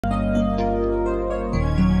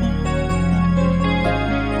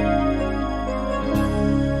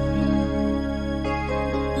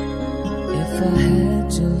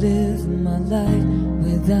to live my life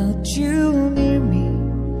without you near me,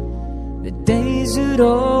 the days would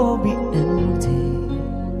all be empty.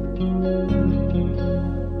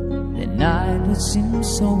 The night would seem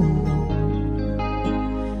so long.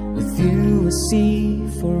 With you I see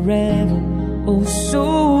forever, oh so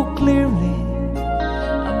clearly.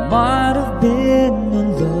 I might have been in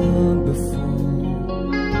love before,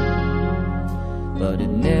 but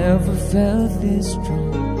it never felt this strong.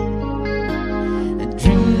 And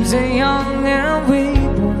dreams are young and we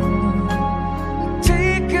both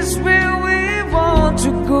take us where we want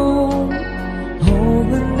to go. Hold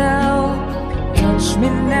me now, touch me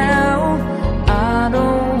now. I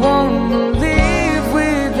don't want to live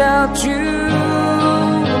without you.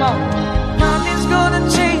 Come on. Nothing's gonna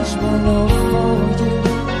change my love for you.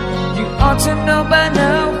 You ought to know by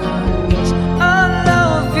now how much I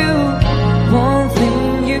love you. One thing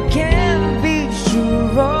you can be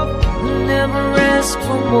sure of, never ask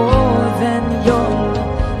for more than your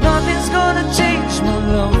love. Nothing's gonna change my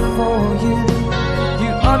love for you.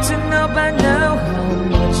 You ought to know by now how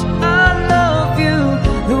much I love you.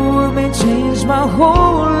 The world may change my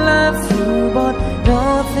whole life through, but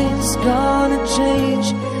nothing's gonna change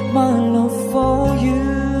my love for you.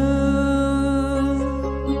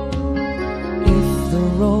 If the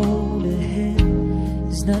road ahead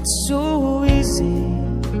is not so easy,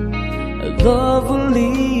 love will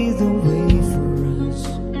lead the way for us,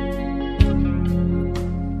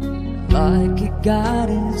 like a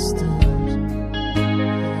guiding stars.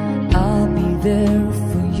 I'll be there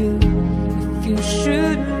for you if you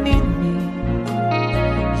should need me.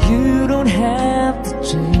 You don't have to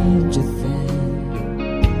change a thing.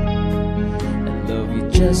 I love you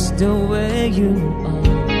just the way you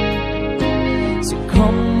are. So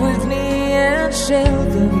come with me and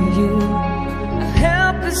shelter you. I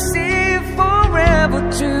help you see forever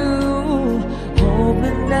too. Hold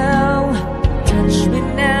me now, touch me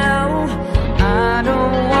now. I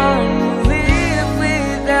don't want to live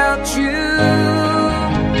without you.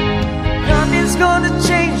 Nothing's gonna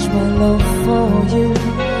change my love for you.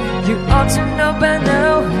 You ought to know by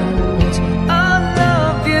now how much I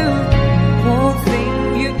love you. One thing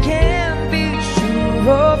you can be sure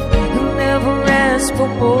of, you'll never ask for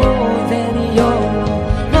more than your love.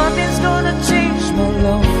 Nothing's gonna change my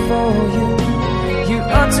love for you. You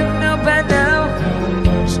ought to know by now how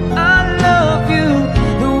much I love you.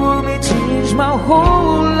 The world may change my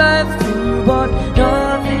whole life through, but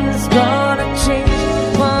nothing's gonna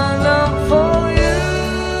change my love for you.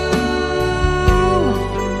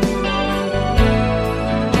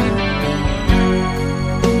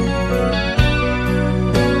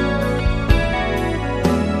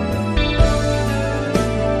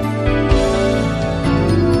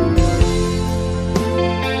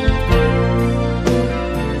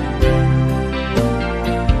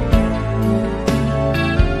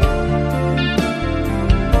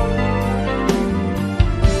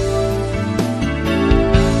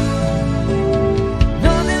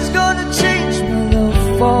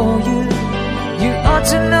 For you, you ought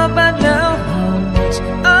to know by now how much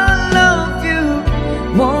I love you.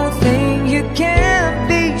 One thing you can't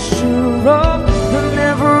be sure of, you'll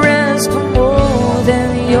never ask for more than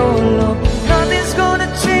your love. Nothing's gonna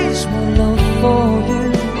change my love for you.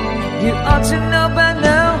 You ought to know by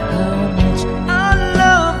now how much I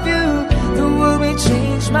love you. The world may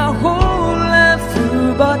change my whole life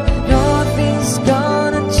through, but nothing's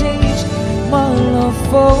gonna change my love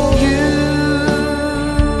for you.